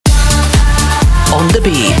On the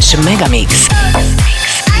Beach Megamix.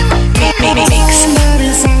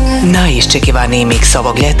 Najiščekivaniji mix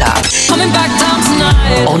ovog ljeta.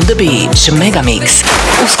 On the Beach Megamix.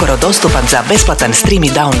 Uskoro dostupan za besplatan stream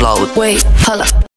i download.